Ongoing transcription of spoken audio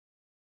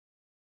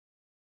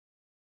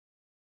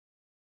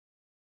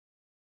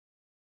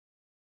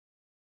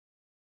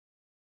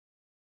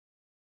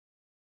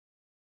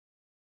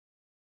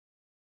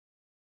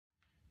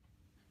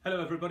Hello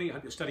everybody, I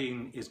hope your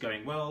studying is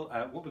going well.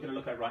 What we're going to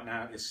look at right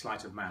now is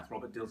Sleight of Mouth,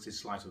 Robert Dilts'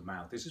 Sleight of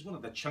Mouth. This is one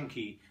of the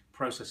chunky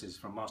processes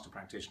from Master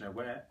Practitioner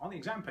where on the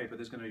exam paper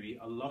there's going to be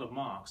a lot of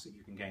marks that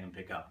you can gain and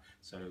pick up.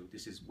 So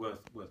this is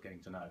worth getting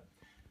to know.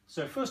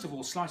 So first of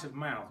all, Sleight of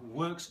Mouth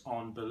works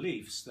on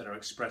beliefs that are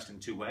expressed in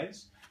two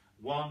ways.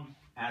 One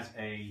as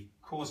a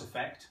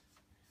cause-effect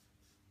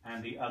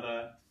and the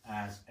other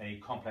as a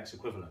complex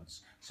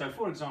equivalence. So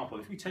for example,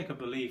 if we take a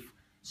belief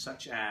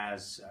such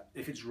as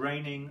if it's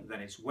raining then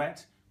it's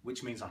wet,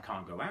 which means I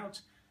can't go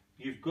out.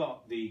 You've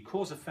got the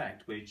cause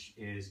effect, which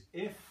is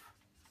if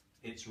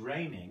it's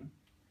raining,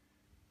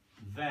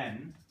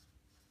 then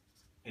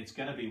it's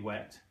going to be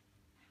wet,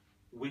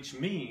 which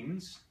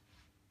means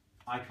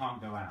I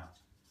can't go out.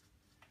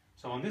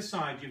 So on this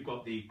side, you've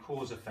got the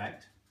cause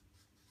effect,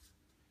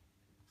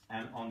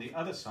 and on the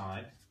other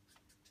side,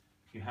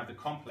 you have the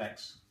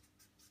complex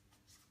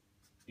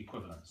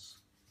equivalence.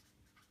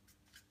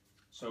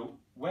 So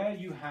where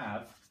you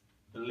have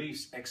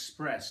beliefs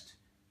expressed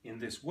in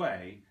this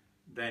way,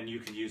 then you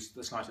can use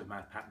the Sleight of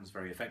Mouth patterns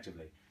very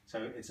effectively.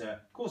 So it's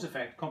a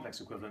cause-effect, complex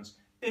equivalence.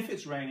 If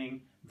it's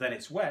raining, then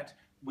it's wet,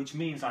 which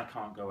means I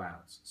can't go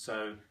out.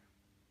 So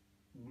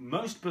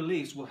most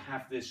beliefs will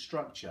have this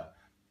structure.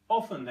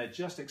 Often they're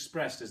just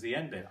expressed as the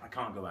end bit, I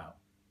can't go out.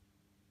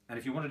 And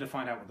if you wanted to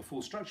find out what the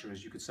full structure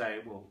is, you could say,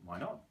 well, why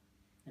not?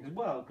 Because,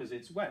 well, because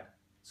it's wet.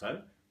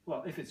 So,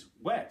 well, if it's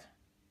wet,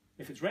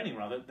 if it's raining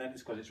rather, then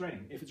it's because it's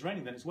raining. If it's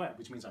raining, then it's wet,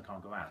 which means I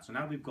can't go out. So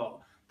now we've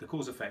got the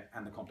cause effect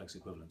and the complex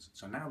equivalence.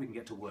 So now we can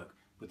get to work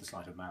with the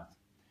Sleight of Mouth.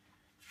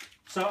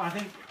 So I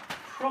think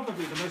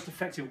probably the most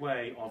effective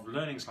way of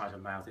learning Sleight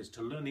of Mouth is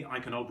to learn the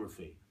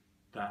iconography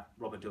that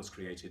Robert Dilts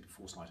created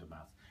for Sleight of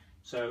Mouth.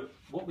 So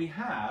what we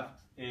have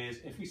is,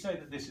 if we say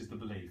that this is the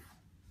belief,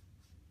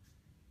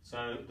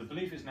 so the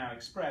belief is now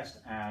expressed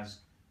as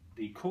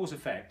the cause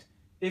effect.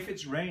 If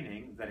it's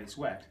raining, then it's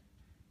wet,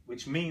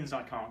 which means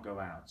I can't go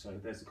out. So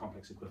there's the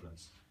complex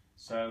equivalence.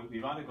 So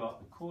we've either got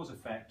the cause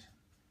effect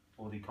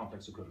or the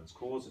complex equivalence.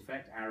 Cause,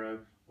 effect, arrow,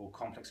 or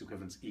complex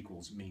equivalence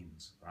equals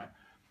means, right?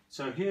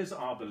 So here's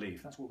our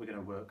belief. That's what we're going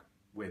to work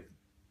with.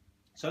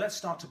 So let's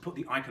start to put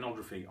the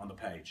iconography on the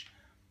page.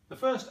 The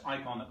first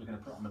icon that we're going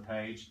to put on the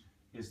page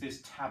is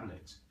this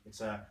tablet.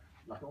 It's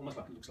almost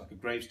like it looks like a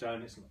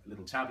gravestone. It's a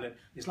little tablet.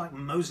 It's like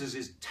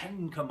Moses'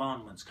 10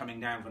 commandments coming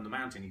down from the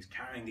mountain. He's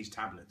carrying these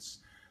tablets.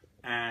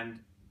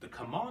 And the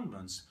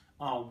commandments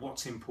are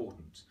what's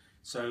important.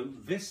 So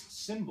this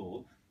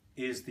symbol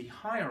is the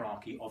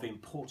hierarchy of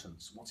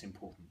importance, what's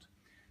important.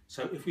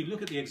 So if we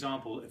look at the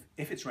example,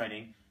 if it's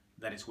raining,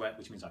 then it's wet,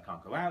 which means I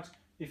can't go out.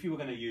 If you were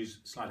going to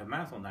use Sleight of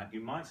Mouth on that,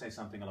 you might say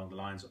something along the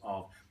lines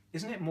of,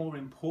 isn't it more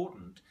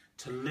important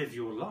to live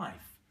your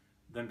life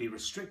than be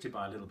restricted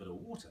by a little bit of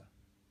water?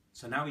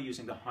 So now we're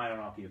using the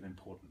hierarchy of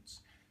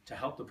importance to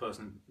help the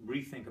person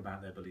rethink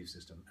about their belief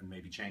system and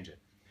maybe change it.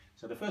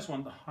 So the first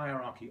one, the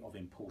hierarchy of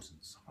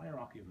importance.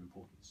 Hierarchy of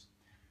importance.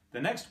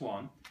 The next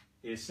one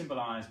is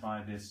symbolized by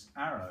this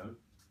arrow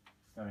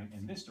going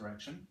in this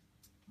direction,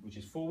 which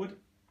is forward.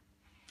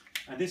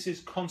 And this is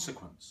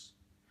consequence.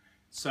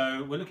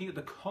 So we're looking at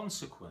the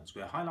consequence.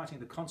 We're highlighting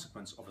the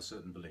consequence of a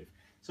certain belief.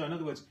 So in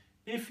other words,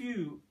 if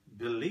you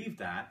believed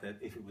that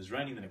if it was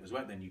raining then it was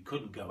wet, then you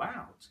couldn't go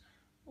out,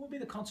 what would be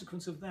the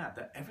consequence of that?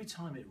 That every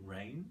time it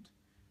rained,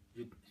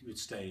 you'd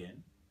stay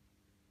in.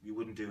 You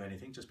wouldn't do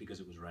anything just because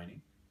it was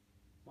raining.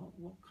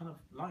 What kind of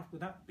life would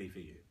that be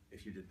for you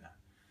if you did that?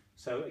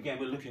 So again,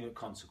 we're looking at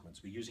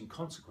consequence. We're using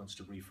consequence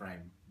to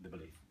reframe the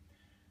belief.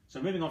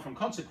 So moving on from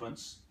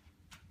consequence,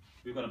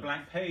 we've got a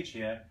blank page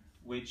here,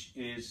 which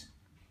is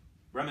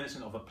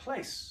reminiscent of a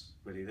place,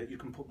 really, that you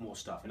can put more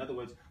stuff. In other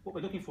words, what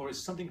we're looking for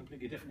is something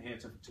completely different here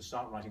to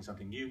start writing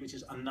something new, which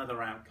is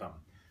another outcome.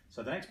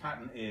 So the next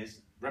pattern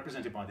is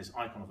represented by this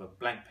icon of a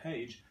blank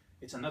page.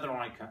 It's another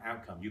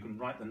outcome. You can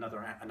write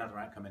another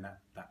outcome in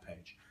that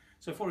page.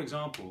 So for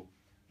example,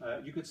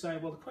 you could say,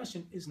 well, the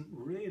question isn't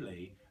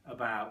really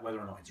about whether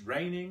or not it's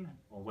raining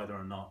or whether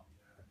or not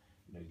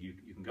you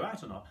can go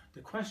out or not.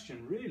 The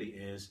question really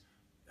is,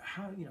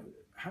 how are you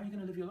going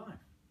to live your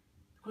life?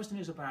 The question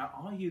is about,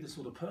 are you the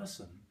sort of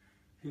person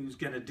who's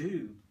going to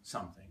do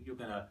something? You're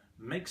going to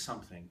make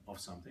something of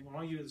something, or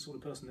are you the sort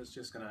of person that's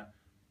just going to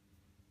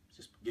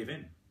give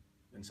in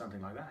when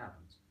something like that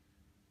happens?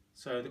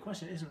 So the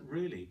question isn't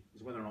really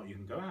whether or not you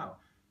can go out.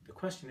 The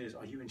question is,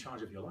 are you in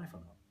charge of your life or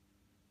not?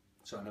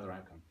 So another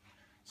outcome.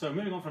 So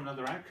moving on from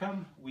another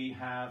outcome, we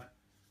have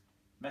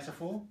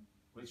metaphor,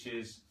 which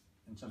is,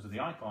 in terms of the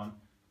icon,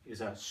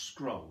 is a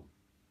scroll,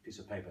 piece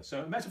of paper.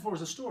 So a metaphor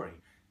is a story,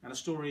 and a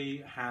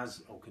story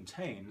has or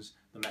contains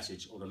the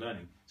message or the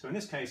learning. So in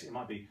this case, it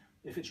might be,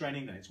 if it's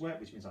raining, then it's wet,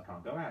 which means I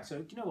can't go out. So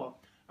do you know what?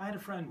 I had a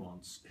friend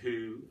once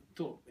who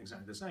thought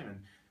exactly the same,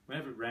 and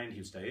whenever it rained,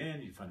 he'd stay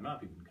in, you'd phone him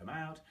up, he wouldn't come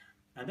out.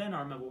 And then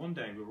I remember one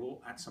day we were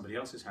all at somebody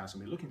else's house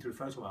and we were looking through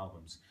photo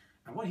albums,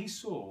 and what he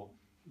saw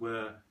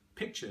were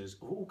pictures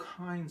of all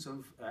kinds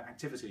of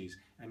activities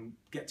and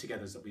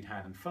get-togethers that we'd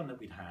had and fun that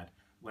we'd had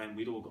when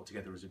we'd all got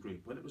together as a group,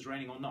 whether it was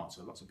raining or not.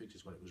 So lots of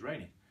pictures when it was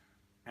raining.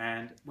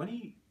 And when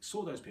he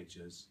saw those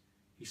pictures,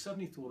 he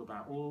suddenly thought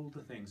about all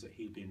the things that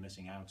he'd been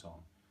missing out on.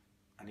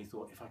 And he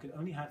thought, if I could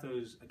only have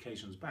those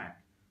occasions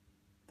back,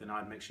 then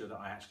I'd make sure that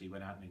I actually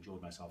went out and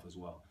enjoyed myself as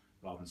well,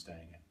 rather than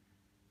staying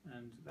in.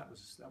 And that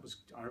was,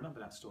 I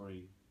remember that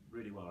story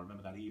really well. I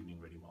remember that evening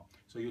really well.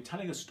 So you're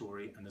telling a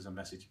story and there's a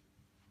message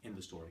in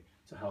the story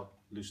to help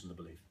loosen the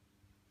belief.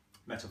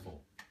 Metaphor.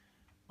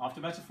 After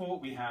metaphor,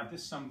 we have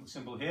this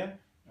symbol here,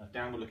 a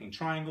downward looking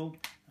triangle.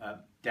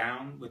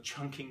 Down, we're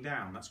chunking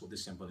down. That's what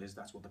this symbol is.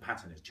 That's what the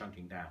pattern is,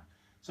 chunking down.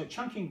 So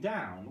chunking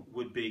down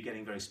would be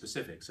getting very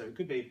specific. So it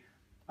could be,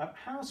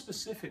 how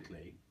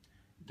specifically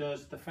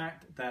does the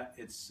fact that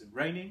it's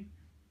raining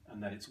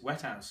and that it's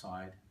wet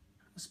outside,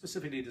 how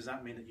specifically does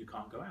that mean that you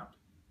can't go out?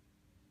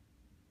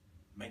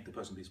 Make the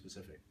person be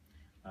specific.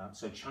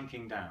 So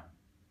chunking down.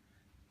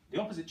 The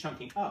opposite,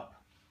 chunking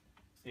up,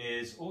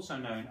 is also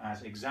known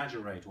as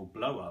exaggerate or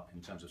blow up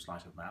in terms of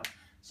sleight of mouth.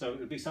 So it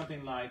would be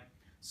something like,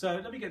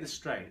 so let me get this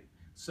straight.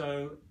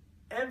 So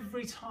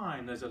every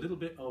time there's a little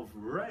bit of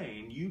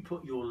rain, you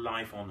put your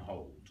life on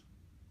hold.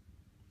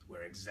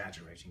 We're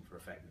exaggerating for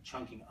effect, we're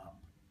chunking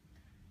up.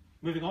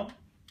 Moving on,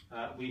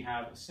 we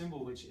have a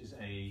symbol which is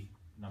a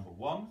number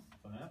 1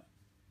 for that.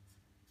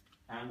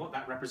 And what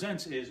that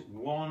represents is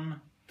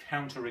one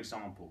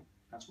counterexample.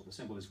 That's what the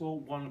symbol is for,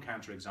 one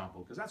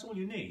counterexample, because that's all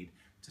you need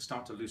to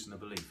start to loosen the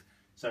belief.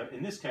 So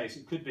in this case,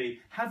 it could be,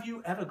 have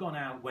you ever gone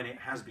out when it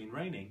has been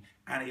raining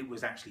and it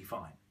was actually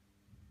fine?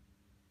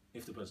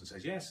 If the person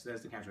says yes,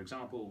 there's the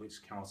counterexample,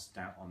 which casts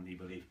doubt on the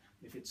belief.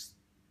 If it's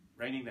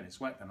raining, then it's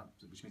wet, then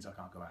which means I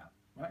can't go out.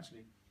 Well,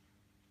 actually,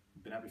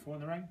 been out before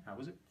in the rain? How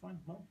was it? Fine.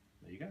 Well,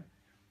 there you go.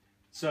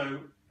 So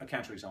a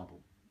counterexample.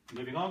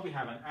 Moving on, we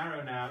have an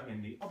arrow now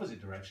in the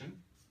opposite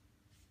direction.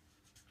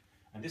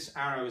 And this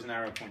arrow is an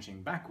arrow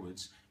pointing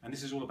backwards, and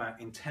this is all about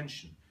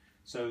intention.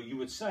 So you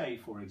would say,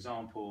 for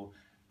example,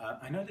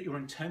 I know that your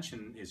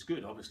intention is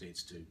good. Obviously,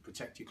 it's to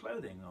protect your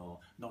clothing or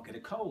not get a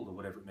cold or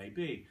whatever it may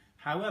be.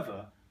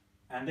 However,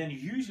 and then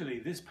usually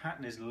this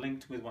pattern is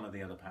linked with one of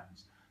the other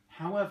patterns.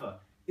 However,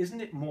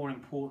 isn't it more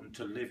important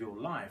to live your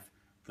life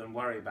than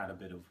worry about a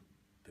bit of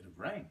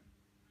rain?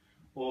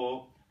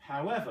 Or,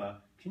 however,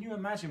 can you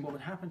imagine what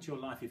would happen to your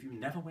life if you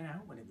never went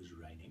out when it was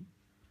raining?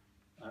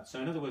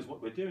 So in other words,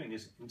 what we're doing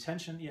is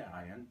intention. Yeah,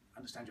 I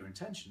understand your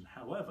intention.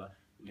 However,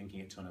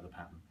 linking it to another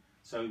pattern.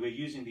 So we're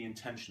using the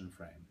intention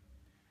frame.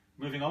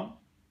 Moving on,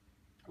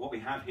 what we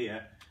have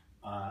here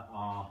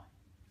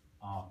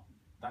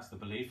that's the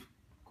belief,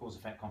 cause,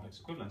 effect, complex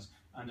equivalence.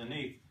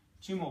 Underneath,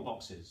 2 more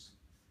boxes.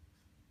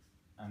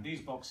 And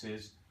these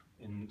boxes,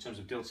 in terms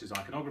of Dilts's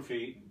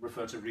iconography,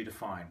 refer to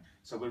redefine.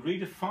 So we're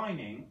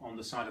redefining on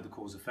the side of the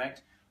cause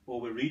effect,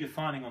 or we're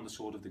redefining on the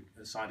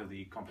side of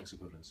the complex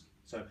equivalence.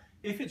 So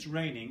if it's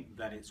raining,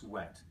 then it's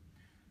wet.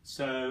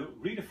 So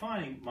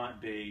redefining might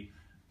be,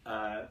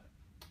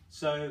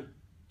 so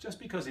just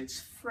because it's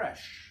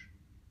fresh,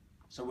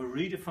 so we're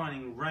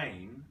redefining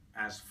rain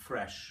as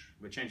fresh.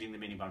 We're changing the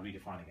meaning by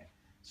redefining it.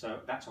 So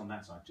that's on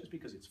that side, just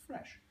because it's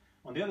fresh.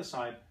 On the other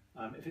side,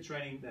 if it's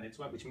raining, then it's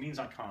wet, which means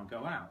I can't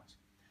go out.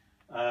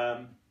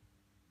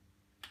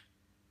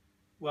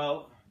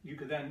 Well, you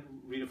could then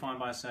redefine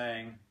by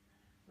saying,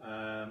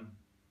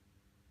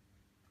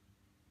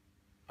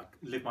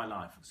 live my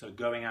life. So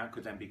going out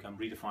could then become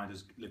redefined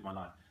as live my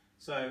life.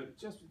 So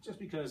just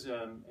because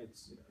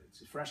it's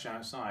fresh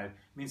outside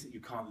means that you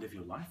can't live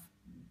your life.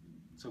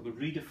 So we're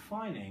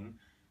redefining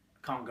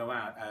can't go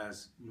out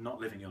as not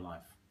living your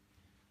life.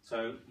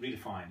 So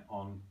redefine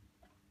on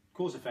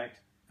cause,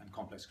 effect, and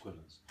complex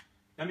equivalence.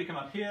 Then we come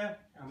up here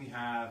and we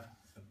have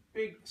a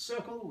big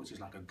circle, which is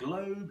like a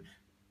globe,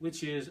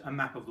 which is a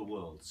map of the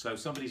world. So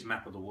somebody's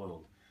map of the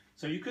world.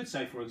 So you could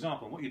say, for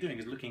example, what you're doing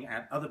is looking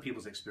at other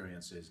people's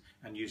experiences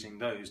and using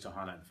those to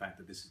highlight the fact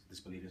that this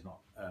belief is not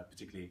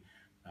particularly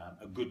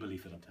a good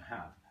belief for them to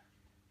have.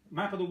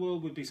 Map of the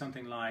world would be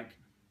something like,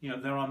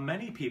 there are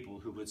many people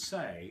who would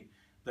say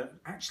that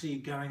actually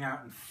going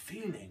out and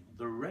feeling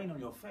the rain on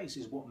your face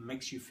is what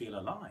makes you feel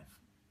alive.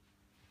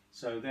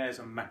 So there's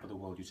a map of the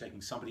world. You're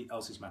taking somebody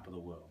else's map of the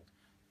world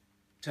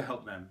to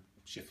help them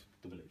shift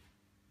the belief.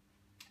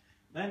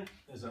 Then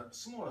there's a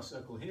smaller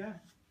circle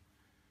here,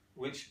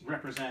 which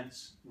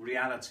represents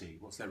reality.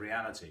 What's their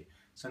reality?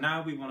 So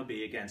now we want to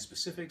be, again,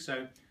 specific.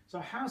 So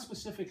how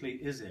specifically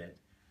is it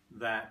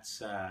that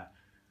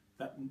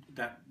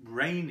that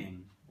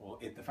raining, or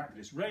the fact that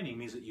it's raining,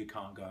 means that you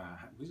can't go out?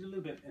 Which is a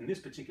little bit, in this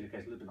particular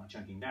case, a little bit like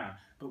chunking down.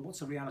 But what's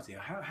the reality?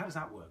 How does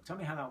that work? Tell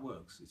me how that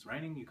works. It's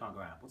raining, you can't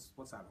go out.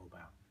 What's that all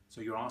about?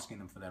 So you're asking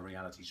them for their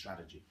reality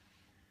strategy.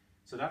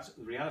 So that's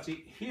the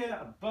reality. Here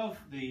above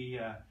the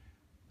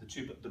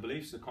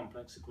beliefs, the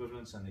complex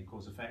equivalence and the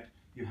cause effect,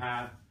 you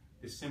have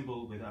this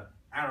symbol with an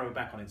arrow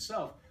back on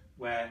itself,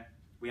 where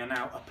we are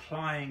now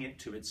applying it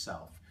to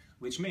itself,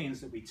 which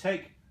means that we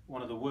take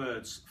one of the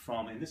words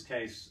from, in this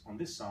case, on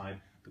this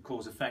side, the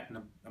cause effect,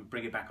 and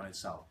bring it back on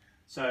itself.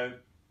 So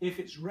if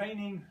it's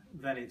raining,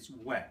 then it's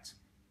wet.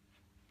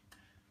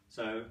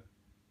 So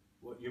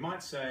what you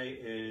might say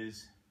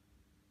is,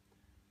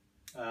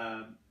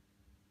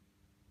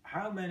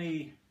 how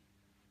many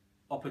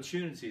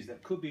opportunities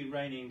that could be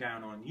raining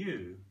down on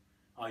you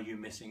are you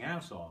missing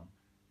out on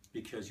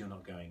because you're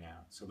not going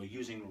out? So we're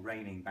using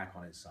raining back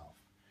on itself.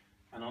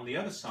 And on the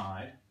other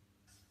side,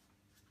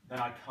 then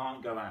I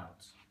can't go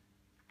out.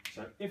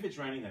 So if it's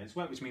raining, then it's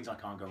wet, which means I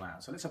can't go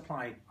out. So let's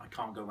apply I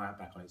can't go out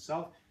back on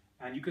itself.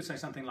 And you could say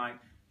something like,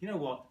 you know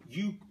what,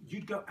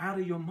 you'd go out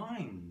of your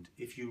mind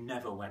if you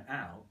never went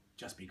out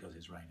just because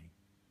it's raining.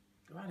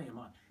 Go out of your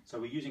mind. So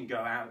we're using go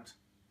out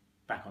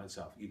back on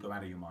itself. You go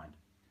out of your mind.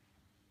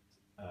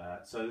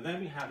 So then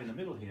we have in the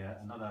middle here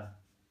another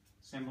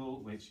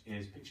symbol, which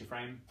is picture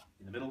frame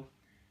in the middle.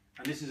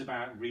 And this is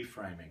about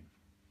reframing.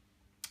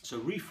 So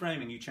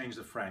reframing, you change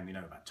the frame, you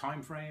know, about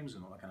time frames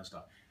and all that kind of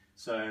stuff.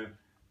 So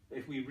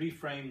if we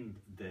reframe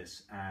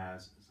this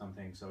as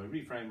something, so a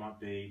reframe might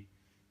be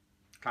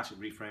classic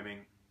reframing.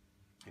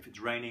 If it's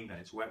raining, then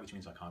it's wet, which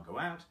means I can't go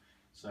out.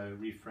 So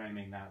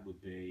reframing that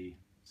would be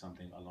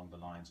something along the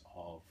lines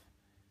of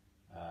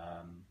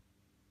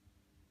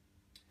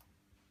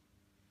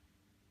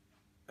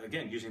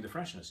again, using the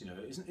freshness. You know,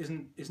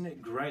 isn't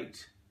it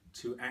great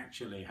to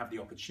actually have the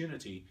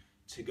opportunity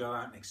to go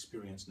out and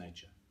experience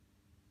nature?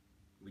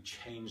 We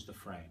change the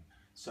frame.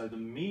 So the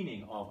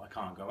meaning of I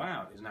can't go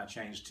out is now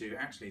changed to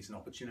actually it's an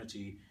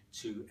opportunity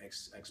to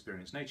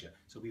experience nature.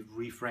 So we've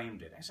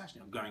reframed it. It's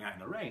actually not going out in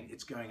the rain,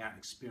 it's going out and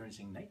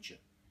experiencing nature.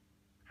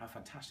 How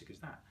fantastic is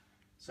that?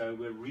 So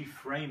we're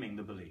reframing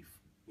the belief,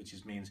 which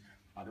means,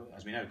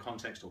 as we know,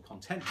 context or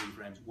content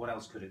reframes, what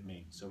else could it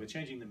mean? So we're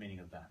changing the meaning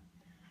of that.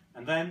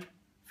 And then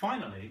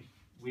finally,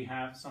 we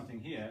have something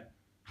here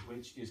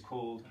which is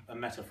called a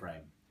meta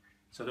frame.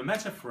 So the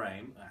meta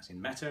frame, that's in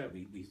meta,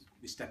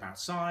 we step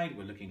outside,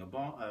 we're looking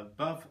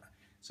above,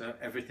 so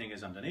everything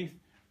is underneath.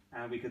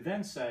 And we could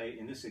then say,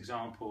 in this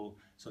example,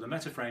 so the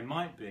meta frame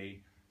might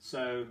be,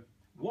 so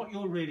what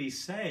you're really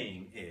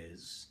saying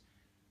is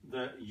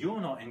that you're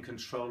not in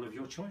control of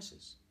your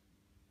choices.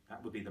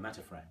 That would be the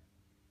meta frame.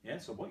 Yeah,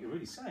 so what you're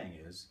really saying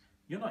is,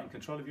 you're not in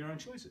control of your own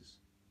choices.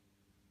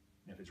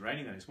 If it's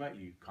raining and it's wet,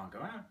 you can't go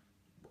out.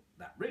 What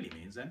that really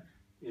means then,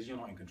 is you're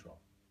not in control.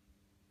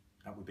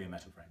 That would be a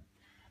meta frame.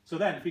 So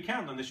then, if we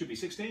count them, there should be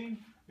 16.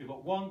 We've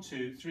got 1,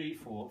 2, 3,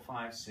 4,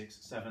 5, 6,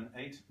 7,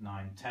 8,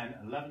 9, 10,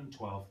 11,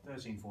 12,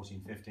 13,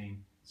 14,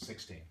 15,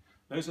 16.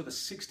 Those are the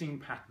 16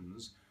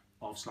 patterns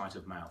of sleight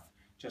of mouth.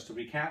 Just to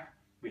recap,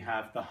 we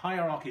have the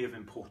hierarchy of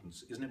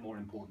importance. Isn't it more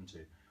important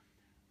to?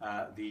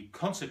 The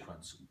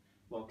consequence.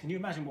 Well, can you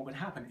imagine what would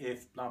happen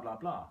if blah, blah,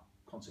 blah?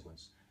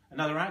 Consequence.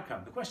 Another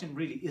outcome. The question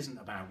really isn't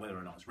about whether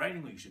or not it's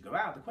raining or you should go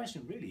out. The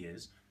question really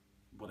is,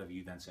 whatever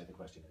you then say the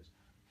question is.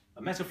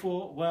 A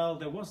metaphor, well,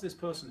 there was this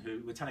person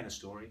who, we're telling a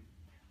story.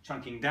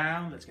 Chunking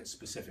down, let's get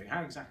specific.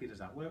 How exactly does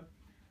that work?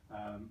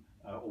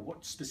 Or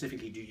what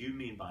specifically do you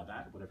mean by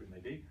that, whatever it may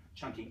be?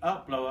 Chunking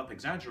up, blow up,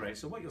 exaggerate.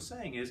 So what you're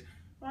saying is,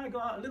 I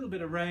got a little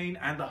bit of rain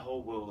and the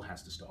whole world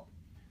has to stop.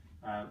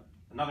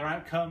 Another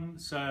outcome,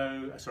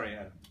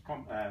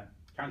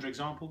 counter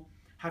example.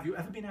 Have you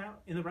ever been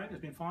out in the rain? It's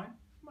been fine?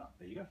 Well,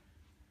 there you go.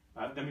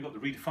 Then we've got the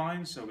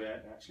redefine, so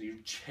we're actually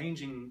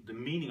changing the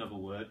meaning of a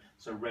word.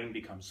 So rain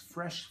becomes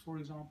fresh, for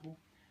example.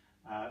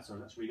 So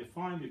that's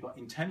redefined. We've got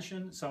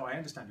intention. So I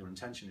understand your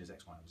intention is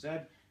X, Y, or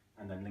Z,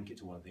 and then link it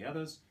to one of the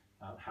others.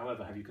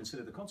 However, have you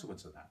considered the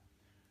consequence of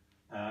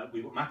that?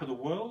 We've got map of the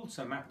world.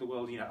 So map of the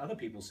world, you know, other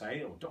people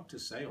say, or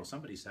doctors say, or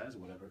somebody says, or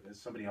whatever it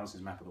is, somebody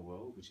else's map of the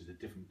world, which is a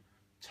different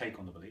take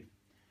on the belief.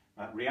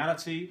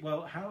 Reality,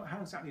 well, how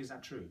exactly is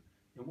that true?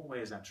 In what way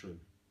is that true?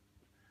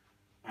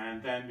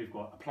 And then we've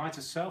got apply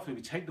to self, where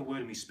we take the word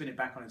and we spin it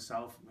back on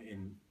itself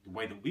in the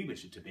way that we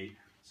wish it to be.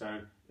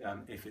 So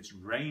if it's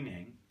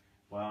raining,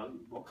 well,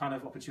 what kind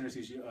of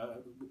opportunities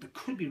that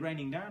could be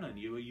raining down on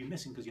you are you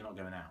missing because you're not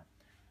going out?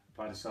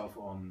 Apply to self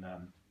on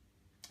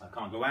I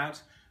can't go out.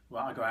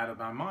 Well, I go out of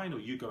my mind, or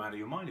you go out of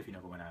your mind if you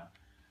never went out.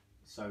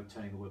 So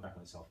turning the word back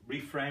on itself.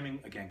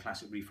 Reframing, again,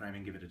 classic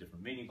reframing, give it a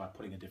different meaning by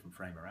putting a different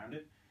frame around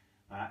it.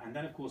 And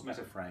then, of course,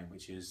 meta frame,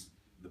 which is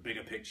the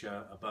bigger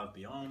picture, above,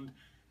 beyond.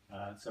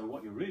 So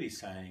what you're really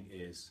saying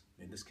is,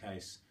 in this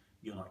case,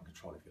 you're not in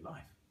control of your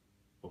life.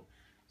 Cool.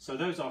 So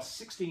those are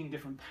 16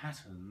 different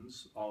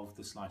patterns of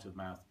the sleight of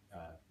mouth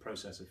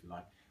process, if you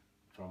like,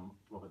 from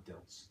Robert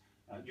Dilts.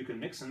 You can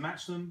mix and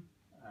match them,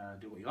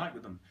 do what you like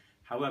with them.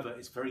 However,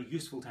 it's very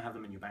useful to have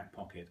them in your back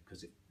pocket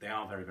because they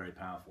are very, very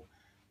powerful.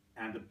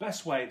 And the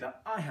best way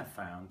that I have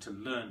found to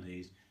learn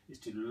these is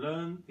to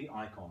learn the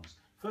icons.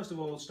 First of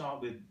all,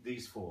 start with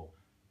these four.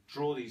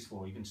 Draw these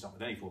four. You can start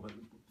with any four, but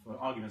for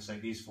argument's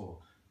sake, these four.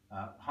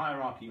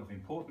 Hierarchy of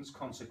importance,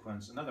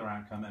 consequence, another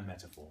outcome, and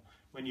metaphor.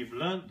 When you've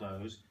learnt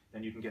those,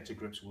 then you can get to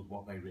grips with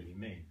what they really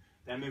mean.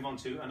 Then move on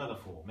to another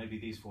four, maybe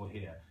these four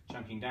here.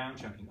 Chunking down,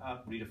 chunking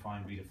up,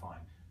 redefine, redefine.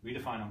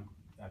 Redefine on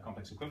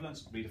complex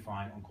equivalence,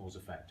 redefine on cause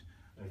effect.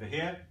 Over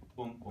here,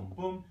 boom, boom,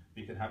 boom,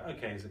 we could have,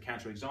 okay, as a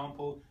counter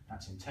example,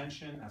 that's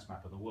intention, that's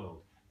map of the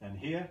world. Then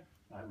here,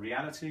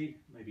 reality,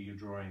 maybe you're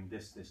drawing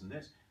this, this, and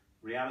this.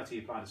 Reality,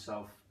 apply to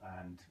self,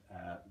 and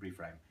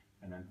reframe.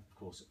 And then, of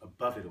course,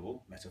 above it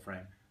all, meta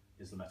frame,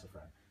 is the meta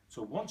frame.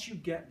 So once you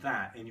get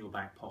that in your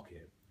back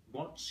pocket,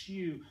 once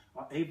you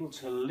are able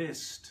to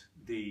list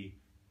the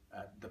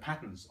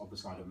patterns of the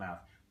sleight of mouth,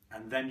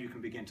 and then you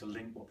can begin to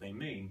link what they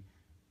mean,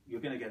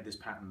 you're going to get this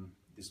pattern,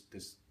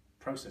 this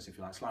process, if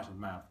you like, sleight of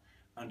mouth,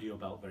 under your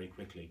belt very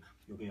quickly.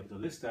 You'll be able to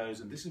list those,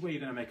 and this is where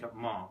you're going to make up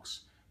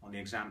marks on the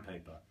exam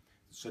paper,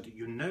 so that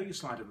you know your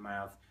sleight of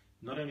mouth.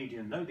 Not only do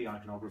you know the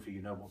iconography,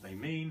 you know what they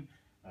mean,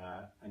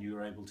 and you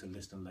are able to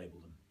list and label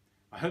them.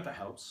 I hope that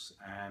helps,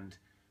 and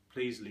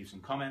please leave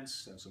some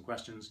comments, some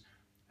questions,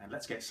 and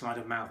let's get sleight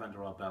of mouth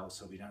under our belt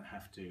so we don't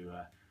have to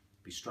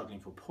be struggling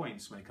for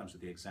points when it comes to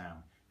the exam,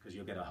 because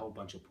you'll get a whole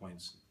bunch of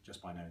points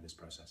just by knowing this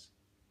process.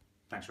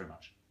 Thanks very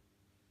much.